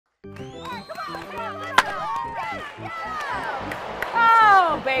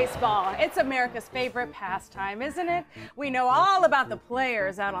baseball. It's America's favorite pastime, isn't it? We know all about the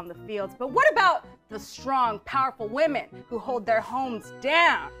players out on the fields, but what about the strong, powerful women who hold their homes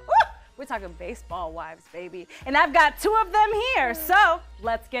down? Woo! We're talking baseball wives, baby. And I've got two of them here, so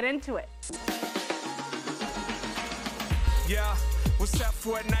let's get into it. Yeah, what's up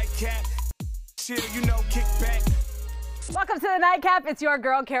for a nightcap? Chill, you know, kick back. Welcome to the Nightcap. It's your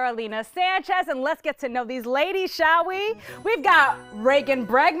girl, Carolina Sanchez, and let's get to know these ladies, shall we? We've got Reagan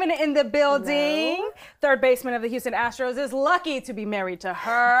Bregman in the building. Hello. Third baseman of the Houston Astros is lucky to be married to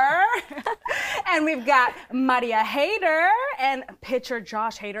her. And we've got Maria Hader, and pitcher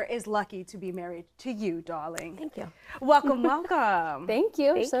Josh Hader is lucky to be married to you, darling. Thank you. Welcome, welcome. Thank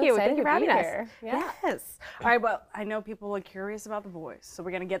you. Thank so you. Excited Thank you for for having being us. here. Yeah. Yes. All right, well, I know people are curious about the boys, so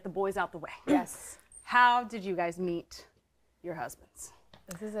we're going to get the boys out the way. Yes. How did you guys meet your husbands?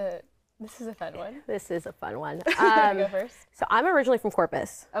 This is a fun one. This is a fun one. Go first. So I'm originally from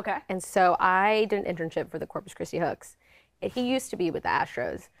Corpus. Okay. And so I did an internship for the Corpus Christi Hooks. And he used to be with the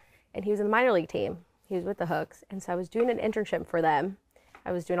Astros, and he was in the minor league team. He was with the Hooks, and so I was doing an internship for them.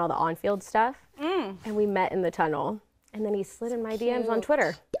 I was doing all the on-field stuff, and we met in the tunnel. And then he slid in my DMs on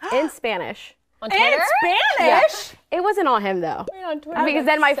Twitter in Spanish. On Twitter? In Spanish? Yeah. It wasn't all him though. On Twitter. Because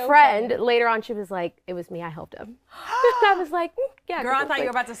then my so friend funny. later on, she was like, "It was me. I helped him." I was like, "Yeah." Girl, I thought you were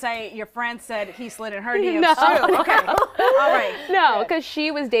about to say your friend said he slid in her DMs No. too. Okay. All right. No, because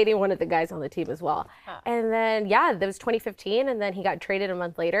she was dating one of the guys on the team as well. And then, yeah, that was 2015, and then he got traded a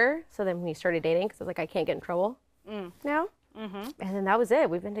month later. So then we started dating because I was like, I can't get in trouble now. And then that was it.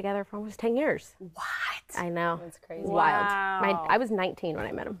 We've been together for almost 10 years. What? I know. That's crazy. It's Wow. wild. I was 19 when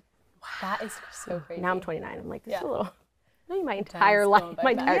I met him. That is so crazy. Now I'm 29. I'm like, this is Yeah. a little, maybe my entire life, going by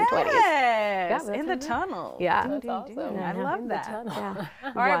my fast. entire 20s. Yes, that's in the what tunnel. Yeah. That's awesome. I love In the that. tunnel. Yeah.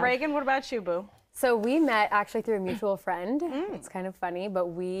 All right, Wow. Reagan, what about you, boo? So we met actually through a mutual friend. It's kind of funny, but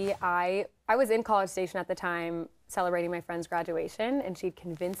I was in College Station at the time celebrating my friend's graduation, and she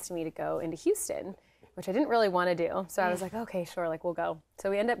convinced me to go into Houston, which I didn't really want to do. So I was like, okay, sure, like we'll go.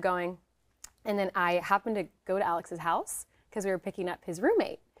 So we ended up going, and then I happened to go to Alex's house because we were picking up his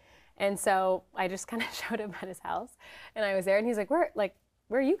roommate. And so I just kind of showed up at his house, and I was there, and he's like, where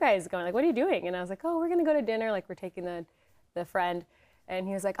are you guys going? Like, what are you doing? And I was like, oh, we're gonna go to dinner. Like, we're taking the friend. And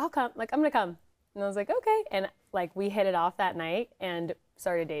he was like, I'll come. Like, I'm gonna come. And I was like, okay. And like, we hit it off that night and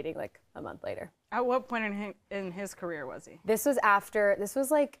started dating like a month later. At what point in his career was he? This was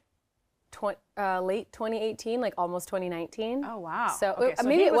like late 2018, like almost 2019. Oh, wow. So, Okay, so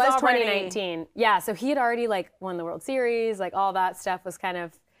maybe he it was was already- 2019. Yeah, so he had already like won the World Series, like all that stuff was kind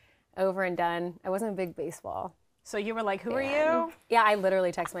of over and done. I wasn't a big baseball. So you were like, who are you? Yeah, I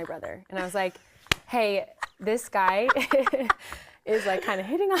literally texted my brother and I was like, hey, this guy is like kind of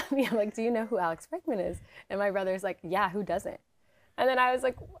hitting on me. I'm like, do you know who Alex Bregman is? And my brother's like, yeah, who doesn't? And then I was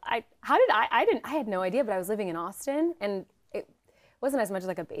like, I had no idea, but I was living in Austin and it wasn't as much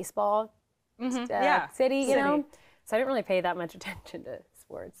like a baseball city, you know? So I didn't really pay that much attention to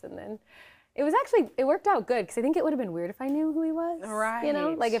sports. And then it worked out good because I think it would have been weird if I knew who he was. Right. You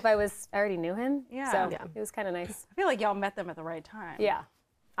know, like if I already knew him. Yeah. So Yeah. it was kind of nice. I feel like y'all met them at the right time. Yeah.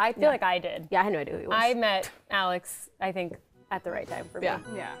 I feel like I did. Yeah, I had no idea who he was. I met Alex, I think, at the right time for me. Yeah.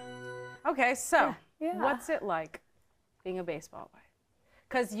 Yeah. Okay, so Yeah. what's it like being a baseball wife?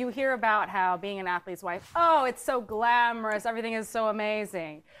 Because you hear about how being an athlete's wife, oh, it's so glamorous, everything is so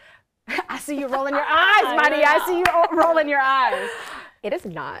amazing. I see you rolling your eyes, Maria. I see you rolling your eyes. It is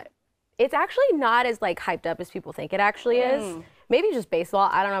not. It's actually not as like hyped up as people think it actually is. Maybe just baseball.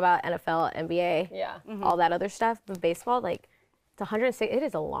 I don't know about NFL, NBA, Yeah. all that other stuff. But baseball, like, it's 106. It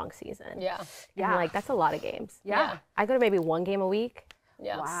is a long season. Yeah. And like that's a lot of games. Yeah. I go to maybe one game a week.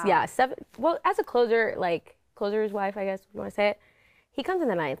 Yeah. Wow. Yeah, 7. Well, as a closer, like closer's wife, I guess if you want to say it. He comes in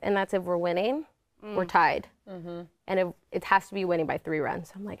the 9th, and that's if we're winning, we're tied, and it has to be winning by 3 runs.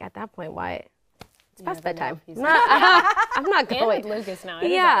 So I'm like, at that point, why? It's past bedtime. I'm not And going. with Lucas now. it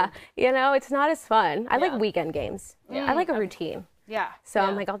is Yeah, hard. you know, it's not as fun. I like Yeah. weekend games. I like a routine. Yeah. So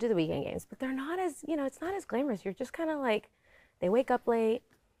I'm like, I'll do the weekend games, but they're not as, you know, it's not as glamorous. You're just kind of like, they wake up late,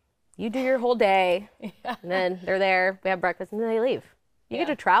 you do your whole day, and then they're there, we have breakfast, and then they leave. You get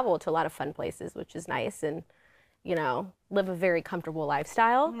to travel to a lot of fun places, which is nice, and, you know, live a very comfortable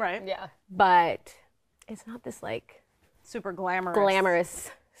lifestyle. Right. Yeah. But it's not this like Super glamorous.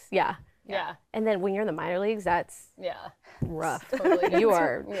 glamorous, yeah. Yeah. And then when you're in the minor leagues, that's Yeah. rough. Totally. You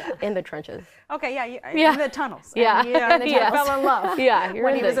are in the trenches. Okay, yeah, Yeah. in the tunnels. Yeah. And yeah, In the you tunnels. fell in love. Yeah, you're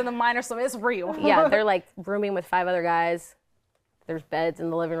When in he the- was in the minor, so it's real. Yeah, they're like rooming with 5 other guys. There's beds in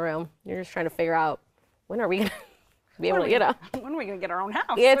the living room. You're just trying to figure out when are we gonna be able to get up. When are we gonna get our own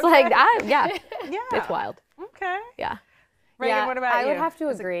house? Yeah, it's like yeah, Yeah. it's wild. Okay. Yeah. Reagan, what about I you? would have to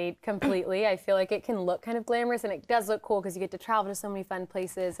agree completely. I feel like it can look kind of glamorous, and it does look cool because you get to travel to so many fun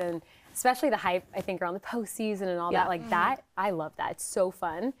places, and especially the hype, I think, around the postseason and all that. Like that, I love that. It's so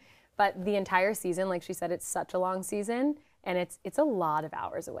fun. But the entire season, like she said, it's such a long season, and it's a lot of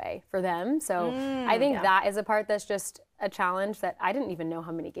hours away for them. So I think that is a part that's just a challenge that I didn't even know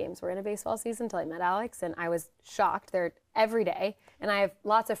how many games were in a baseball season until I met Alex, and I was shocked. They're every day, and I have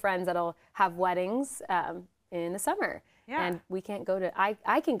lots of friends that'll have weddings in the summer. Yeah. And we can't go to,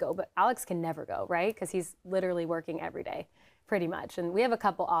 I can go, but Alex can never go, right? Because he's literally working every day, pretty much. And we have a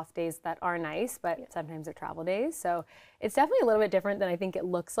couple off days that are nice, but sometimes they're travel days. So it's definitely a little bit different than I think it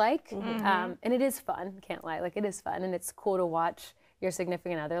looks like. And it is fun, can't lie. Like, it is fun, and it's cool to watch your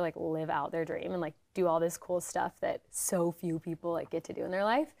significant other like live out their dream and like do all this cool stuff that so few people like get to do in their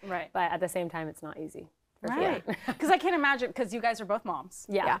life. Right. But at the same time, it's not easy. Right. Because I can't imagine, because you guys are both moms.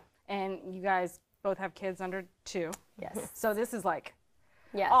 Yeah. And you guys both have kids under 2. Yes. So this is like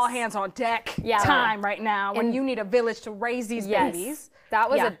Yes. all hands on deck time right now when you need a village to raise these babies. That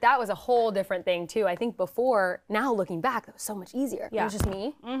was a whole different thing too. I think before, now looking back, it was so much easier. It was just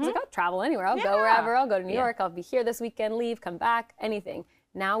me. I was like, I'll travel anywhere. I'll go wherever. I'll go to New York. I'll be here this weekend, leave, come back, anything.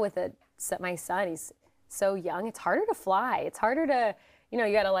 Now with my son, he's so young. It's harder to fly. It's harder to, you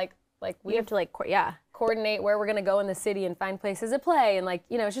gotta we have to coordinate where we're gonna go in the city and find places to play, and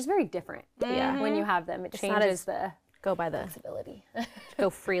it's just very different. When you have them, it changes the go by the flexibility. go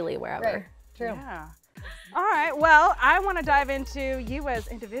freely wherever. Right. True. Yeah. All right. Well, I want to dive into you as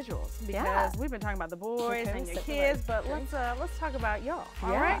individuals because we've been talking about the boys and your kids, but let's talk about y'all.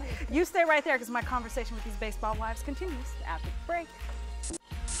 All right. You stay right there because my conversation with these baseball wives continues after the break.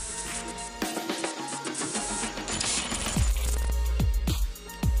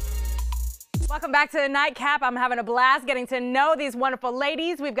 Welcome back to the Nightcap. I'm having a blast getting to know these wonderful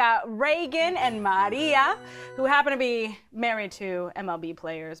ladies. We've got Reagan and Maria, who happen to be married to MLB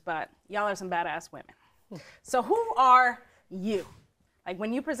players, but y'all are some badass women. So who are you? Like,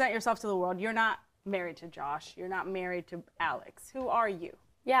 when you present yourself to the world, you're not married to Josh. You're not married to Alex. Who are you?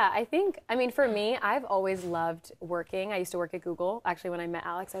 Yeah, for me, I've always loved working. I used to work at Google. Actually, when I met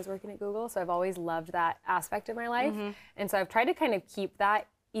Alex, I was working at Google. So I've always loved that aspect of my life. And so I've tried to kind of keep that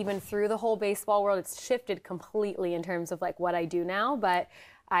even through the whole baseball world. It's shifted completely in terms of like what I do now, but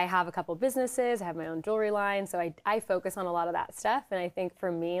I have a couple businesses, I have my own jewelry line, so I focus on a lot of that stuff. And I think for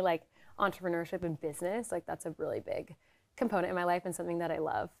me, like entrepreneurship and business, like that's a really big component in my life and something that I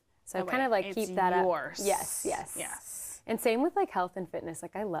love. So I kind of like keep that yours. up. Yes. And same with like health and fitness.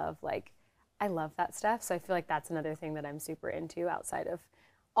 Like I love that stuff. So I feel like that's another thing that I'm super into outside of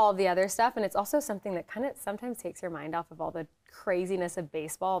all the other stuff. And it's also something that kind of sometimes takes your mind off of all the craziness of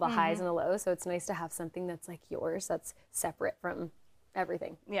baseball, the highs and the lows. So it's nice to have something that's like yours, that's separate from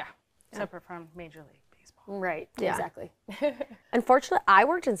everything. Yeah. Separate from Major League Baseball. Right. Yeah. Exactly. Unfortunately, I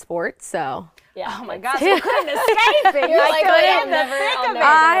worked in sports, so Yeah. Oh my gosh, you couldn't escape it. You're like, I'll never.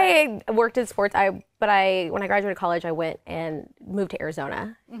 I worked in sports. When I graduated college, I went and moved to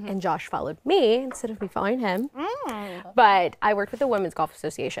Arizona, and Josh followed me instead of me following him. But I worked with the Women's Golf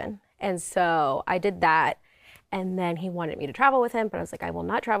Association, and so I did that. And then he wanted me to travel with him, but I was like, I will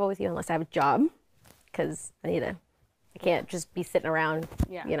not travel with you unless I have a job, because I can't just be sitting around,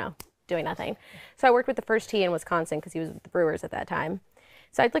 doing nothing. So I worked with the first tee in Wisconsin because he was with the Brewers at that time.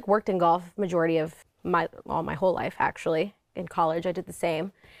 So I'd worked in golf majority of my whole life, actually. In college, I did the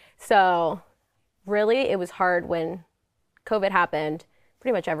same. So really, it was hard when COVID happened.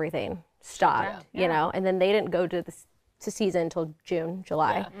 Pretty much everything stopped, and then they didn't go to season until June,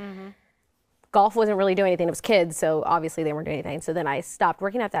 July. Golf wasn't really doing anything. It was kids, so obviously they weren't doing anything. So then I stopped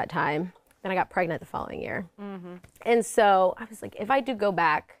working at that time. Then I got pregnant the following year. And so I was like, if I do go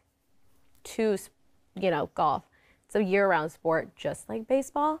back to, golf, it's a year-round sport, just like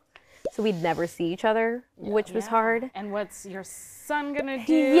baseball. So we'd never see each other, which was hard. And what's your son gonna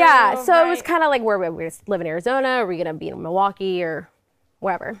do? Yeah, so it was kind of like, where we're gonna live in Arizona, are we gonna be in Milwaukee or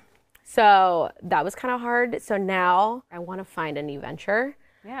wherever? So that was kind of hard. So now I want to find a new venture.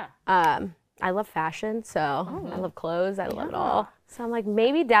 Yeah. I love fashion, so I love clothes. I love it all. So I'm like,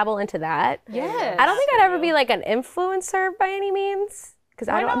 maybe dabble into that. Yes. I don't think I'd ever be like an influencer by any means, because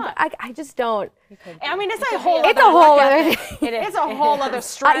I just don't. I mean, it's a whole. It's a whole other thing. It's a whole other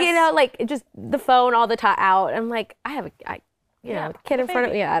stress. Like just the phone all the time out. I'm like, I have a kid in front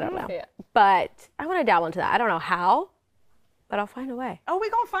of me. I don't know, but I want to dabble into that. I don't know how, but I'll find a way. Oh, we're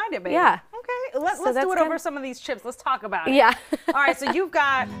gonna find it, baby. Yeah. Okay. Let's do it over some of these chips. Let's talk about it. Yeah. All right. So you've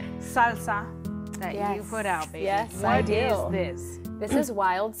got salsa that you put out, baby. Yes, I do. What is this? This is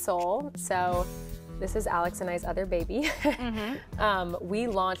Wild Sol. So this is Alex and I's other baby. We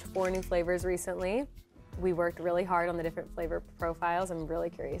launched 4 new flavors recently. we worked really hard on the different flavor profiles. I'm really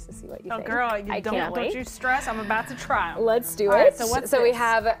curious to see what you think. Oh, girl, I can't wait. don't you stress. I'm about to try 'em. Let's do All it. right, so what's we this?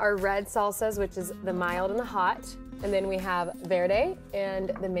 have our red salsas, which is the mild and the hot. And then we have verde and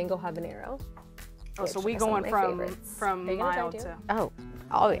the mango habanero. Oh, so which we are some of going my from favorites. from Are you gonna try mild too? to.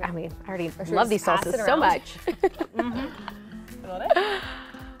 Oh, I mean, I already should love we these just pass salsas it so around? much. Got it?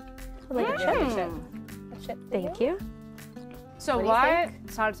 Like a chip. A chip for Thank you. So What do you why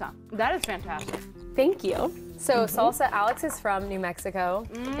salsa? That is fantastic. Thank you. So salsa, Alex is from New Mexico,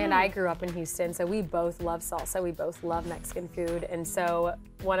 and I grew up in Houston, so we both love salsa. We both love Mexican food, and so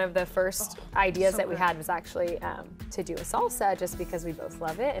one of the first ideas that we had was actually to do a salsa, just because we both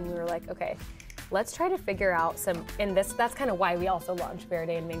love it, and we were like, okay, let's try to figure out some, and that's kind of why we also launched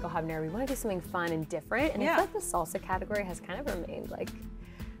Verde and Mango Habanero. We want to do something fun and different, and I feel like the salsa category has kind of remained like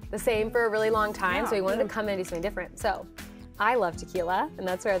the same for a really long time, so we wanted to come in and do something different. So I love tequila, and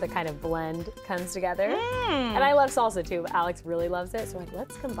that's where the kind of blend comes together. And I love salsa too, but Alex really loves it, so we're like,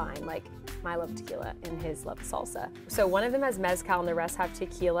 let's combine like my love of tequila and his love of salsa. So one of them has mezcal and the rest have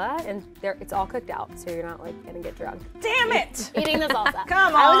tequila, and it's all cooked out, so you're not like gonna get drunk. Damn it! Eating the salsa.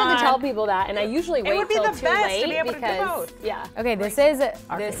 Come I always have on. to tell people that, and I usually wait would be till the too best late to be able to do because both. yeah. Okay, this is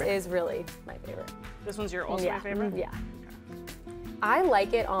favorite. really my favorite. This one's your also Yeah, my favorite. yeah. I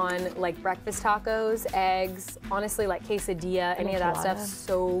like it on like breakfast tacos, eggs, honestly like quesadilla, any of that stuff,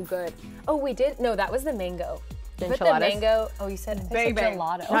 so good. Oh, we did, no, that was the mango. Put the Enchiladas? mango, oh, you said Bang, bang.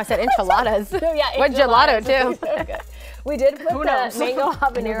 gelato. No, I said enchiladas. No, yeah, What gelato enchiladas. too? So good. We did put the knows? mango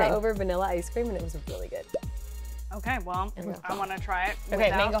habanero Anything. over vanilla ice cream, and it was really good. Okay, well, I want to try it. Okay,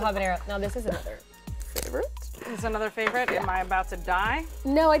 without mango the- habanero. Now this is another favorite. This is another favorite. Am I about to die?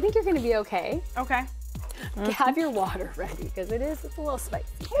 No, I think you're gonna be okay. Okay. Have your water ready, because it's a little spicy.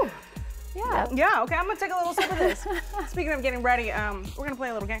 Yeah. Yeah, okay, I'm gonna take a little sip of this. Speaking of getting ready, we're gonna play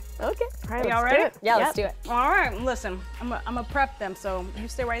a little game. Okay. All right, Y'all let's do ready? it. Yeah, Yep. let's do it. All right, listen, I'm gonna prep them, so you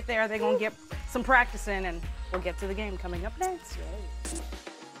stay right there. They're gonna get some practice in, and we'll get to the game coming up next.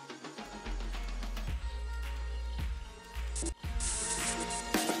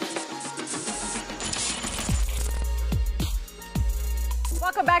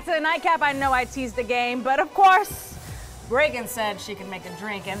 Welcome back to the Nightcap. I know I teased the game, but of course, Reagan said she can make a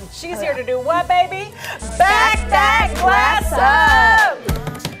drink, and she's here to do what, baby? Back that glass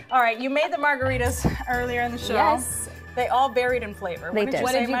up! All right, you made the margaritas earlier in the show. Yes. They all varied in flavor. They What did did. you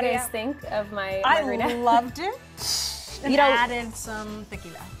What say, did you Maria? guys think of my I margarita? loved it. And You know- added some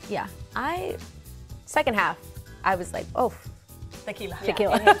tequila. Yeah, second half, I was like, oh, Tequila.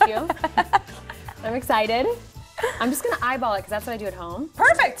 tequila. Thank you. I'm excited. I'm just gonna eyeball it because that's what I do at home.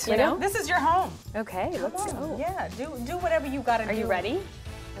 Perfect. You know? This is your home. Okay, let's go. Yeah, do whatever you gotta do. Are you ready?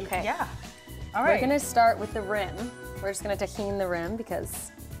 Okay. Yeah. All We're right. gonna start with the rim. We're just gonna tahini the rim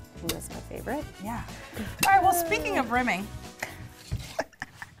because that's my favorite. Yeah. All right, well, speaking of rimming,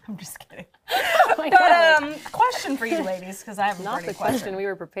 I'm just kidding. Oh my But question for you ladies, because I have a Not burning the question we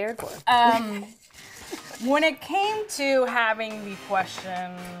were prepared for. When it came to having the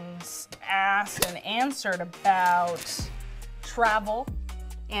questions asked and answered about travel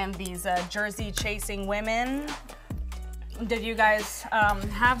and these jersey chasing women, did you guys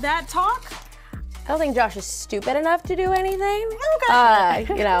have that talk? I don't think Josh is stupid enough to do anything. Okay.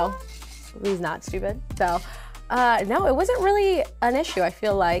 You know, he's not stupid. So, no, it wasn't really an issue. I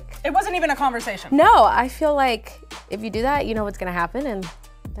feel like, It wasn't even a conversation. no, I feel like if you do that, you know what's gonna happen, and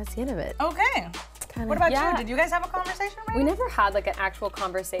that's the end of it. Okay. Kinda. What about Yeah. you? Did you guys have a conversation? Right? We never had like an actual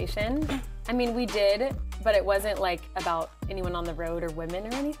conversation. I mean, we did, but it wasn't like about anyone on the road or women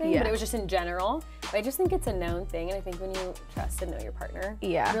or anything. Yeah. But it was just in general. But I just think it's a known thing, and I think when you trust and know your partner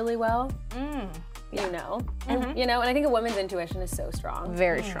Yeah. really well, you know. And you know, and I think a woman's intuition is so strong.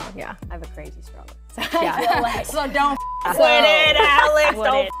 Very strong, yeah. I have a crazy strong one. So Yeah. I feel like So don't with it, Alex.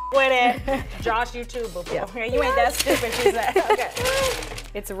 Don't with it. Josh, you too, boo boo. Yeah. Okay, you ain't that stupid, she said. Okay.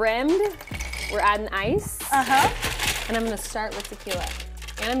 it's rimmed. We're adding ice. Uh-huh. And I'm gonna start with tequila.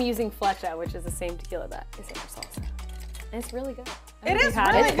 And I'm using Flecha, which is the same tequila that is in our salsa. And it's really good. It is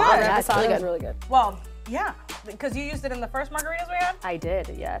Had really it. good. Yeah, it's really Reposado is good. really good. Well, yeah, because you used it in the first margaritas we had? I did,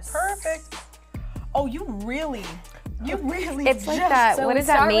 yes. Perfect. Oh, you really It's like just- that. So What we does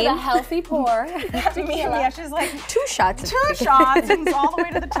that start with a mean? healthy pour. Yeah, she's like, 2 shots. Of 2 tequila. shots and it's all the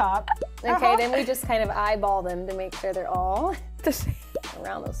way to the top. Okay, then we just kind of eyeball them to make sure they're all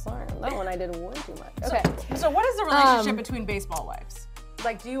around the center. That one I did way too much. Okay. So what is the relationship between baseball wives?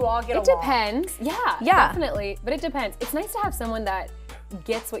 Like, do you all get It along? depends. Yeah, Yeah. definitely. But it depends. It's nice to have someone that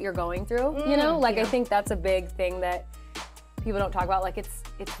gets what you're going through, you know? Like, I think that's a big thing that people don't talk about. Like, it's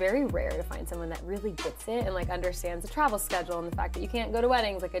it's very rare to find someone that really gets it and like understands the travel schedule and the fact that you can't go to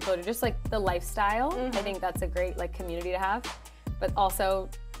weddings, like I told you, just like the lifestyle. I think that's a great like community to have. But also,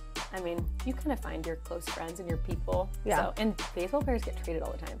 I mean, you kind of find your close friends and your people. Yeah. So, and baseball players get traded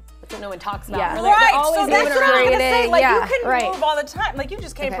all the time. That's what no one talks about. Yeah. Or they're Right, always so that's moving what I was gonna around. say. Like Yeah, you can right. move all the time. Like you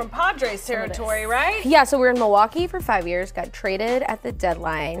just came Okay. from Padres territory, right? Yeah, so we were in Milwaukee for 5 years, got traded at the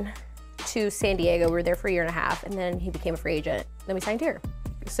deadline to San Diego. We were there for a year and a half, and then he became a free agent. Then we signed here.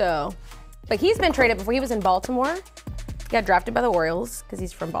 So, but he's been traded before. He was in Baltimore, got drafted by the Orioles because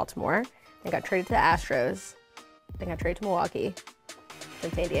he's from Baltimore, then got traded to the Astros, then got traded to Milwaukee,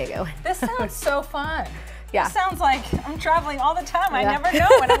 then San Diego. This sounds so fun. Yeah. This sounds like I'm traveling all the time. I Yeah. never know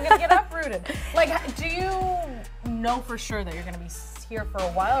when I'm gonna get uprooted. Like, do you know for sure that you're gonna be here for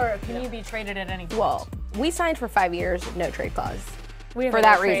a while, or can you be traded at any point? Well, we signed for 5 years, no trade clause. We have For a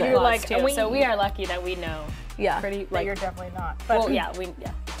that trade reason. clause, Like, too, we- so we are lucky that we know. Yeah. Pretty But like you're definitely not. But, well, yeah, kind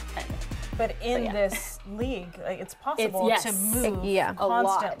of. but in yeah. this league, like, it's possible yes. to move Yeah. A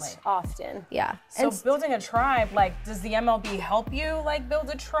constantly. lot, often. Yeah. So And building a tribe, like, does the MLB help you like build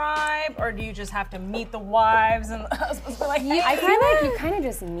a tribe, or do you just have to meet the wives and the husbands? Be like, hey, I feel like you kind of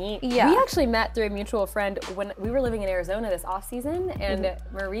just meet. Yeah. We actually met through a mutual friend when we were living in Arizona this off season, and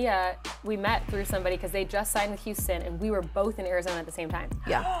Mm-hmm. Maria, we met through somebody because they just signed with Houston, and we were both in Arizona at the same time.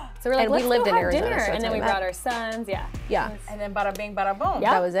 yeah. So we're like, And we let's lived go in have Arizona, dinner, so and that's then how we we brought met. our sons. Yeah. Yeah. and then bada bing, bada boom.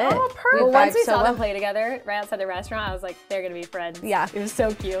 Yeah. That was it. Oh, perfect. Well, once we vibed so saw them well. play together right outside the restaurant, I was like, they're gonna be friends. Yeah. It was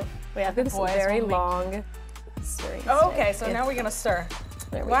so cute. We have this boys very will make- long stirring Oh, stick. okay, so now we're gonna stir.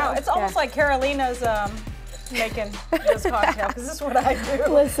 There we Wow, go. it's almost like Carolina's making this cocktail, because this is what I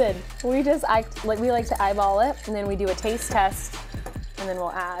do. Listen, we like to eyeball it, and then we do a taste test, and then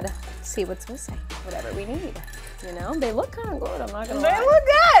we'll add See what's missing. whatever we need. You know, they look kind of good. I'm not gonna They lie. look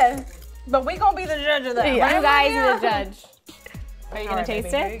good, but we gonna be the judge of that. You right, guys Maria? are the judge. Are you gonna right,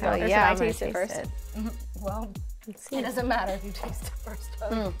 taste baby, here it? you go. Or Oh, should yeah, I I'm gonna taste it first? Well, it doesn't matter if you taste it first.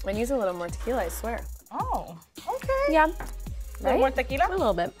 And use a little more tequila, I swear. Oh, okay. Yeah. A little Right? more A tequila.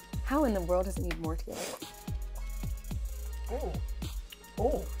 little bit. How in the world does it need more tequila? Ooh,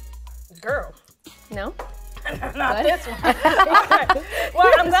 ooh, girl. No? Not this one.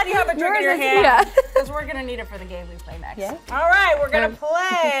 Well, I'm glad you have a drink in your hand, Yeah. because we're gonna need it for the game we play next. Yeah. All right, we're gonna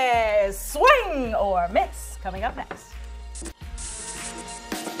play Swing or Miss coming up next.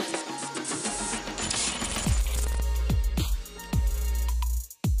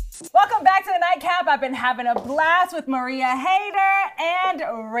 Welcome back to the Nightcap. I've been having a blast with Maria Hayter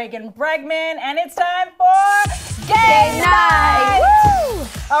and Reagan Bregman, and it's time for game night. Woo!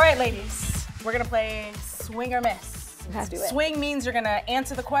 All right, ladies, we're gonna play Swing or Miss. Let's do it. Swing means you're gonna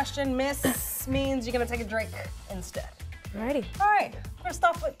answer the question. Miss means you're gonna take a drink instead. Alrighty. All right, we're gonna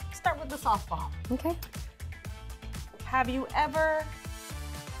start with the softball. Okay. Have you ever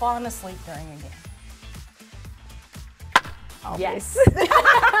fallen asleep during a game? Yes.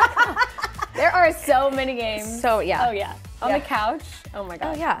 There are so many games. So, yeah. Oh yeah. On Yeah. the couch. Oh my Oh,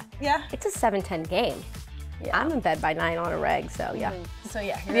 god. yeah. Yeah. It's a 7-10 game. Yeah. I'm in bed by 9 on a reg, so yeah. So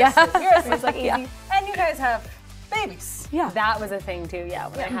yeah, you're Yeah. asleep. You're asleep. It's like easy. Yeah. And you guys have babies. Yeah. That was a thing too. Yeah.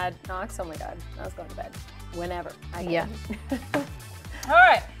 When I had Knox, oh my god, I was going to bed whenever. I could. Yeah. All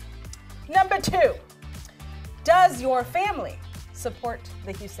right. Number 2. Does your family support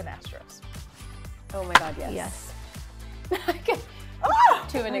the Houston Astros? Oh my god, yes. Yes. Oh,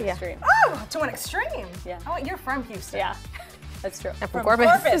 To an yeah. extreme. oh, to an extreme. Yeah. Oh, you're from Houston. Yeah. That's true. And from From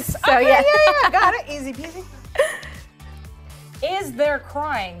Corpus. So, Okay, yeah. yeah, got it. Easy peasy. Is there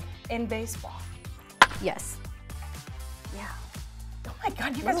crying in baseball? Yes. Yeah. Oh my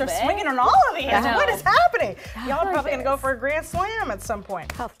God, you guys are Little bit. swinging on all of these. I know. What is happening? Y'all are like probably gonna go this. for a grand slam at some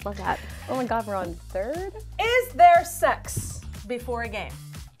point. Oh, love that. Oh my god, we're on third? Is there sex before a game?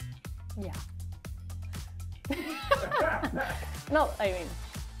 Yeah. No, I mean,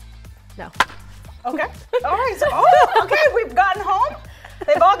 No. Okay. All right. So, oh, okay. We've gotten home.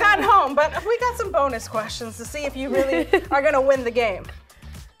 They've all gotten home, but we got some bonus questions to see if you really are gonna win the game.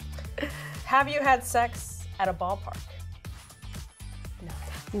 Have you had sex at a ballpark?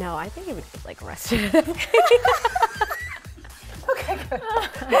 No, I think he would get like arrested. Okay, good.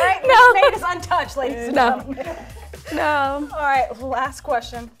 All right, Miss Nate is untouched, ladies and No. gentlemen. No. All right, last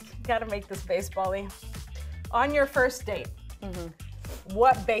question. Got to make this baseball-y. On your first date,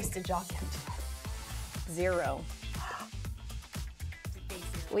 what base did y'all get to? 0.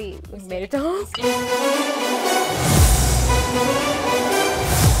 We made it to home.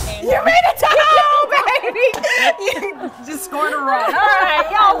 You made it to home, baby! You just scored a run. All right,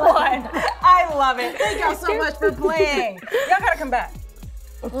 y'all won. I love it. Thank y'all so much for playing. Y'all gotta come back.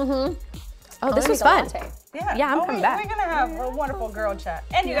 Oh, this wanna was make a fun. latte. Yeah, I'm coming back. We're gonna have a wonderful girl chat,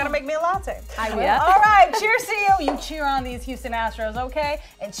 and you gotta make me a latte. I will. All right, cheers to you. You cheer on these Houston Astros, okay?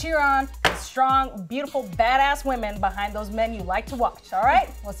 And cheer on the strong, beautiful, badass women behind those men you like to watch. All right?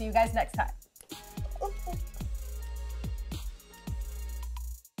 We'll see you guys next time.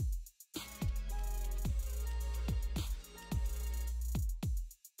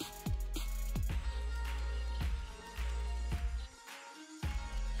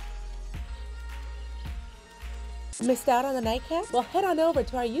 Missed out on the nightcap? Well, head on over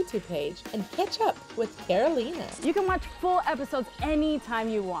to our YouTube page and catch up with Carolina. You can watch full episodes anytime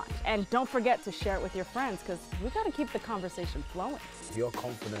you want. And don't forget to share it with your friends, because we gotta keep the conversation flowing. If you're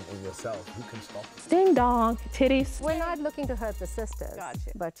confident in yourself, who can stop you? Ding dong, titties. We're not looking to hurt the sisters, Gotcha.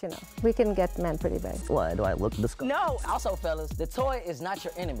 but you know, we can get men pretty big. Why do I look disgusting? No! Also, fellas, the toy is not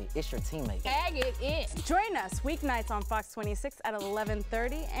your enemy, it's your teammate. Tag it in. Join us weeknights on Fox 26 at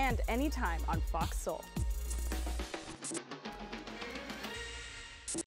 11:30 and anytime on Fox Soul.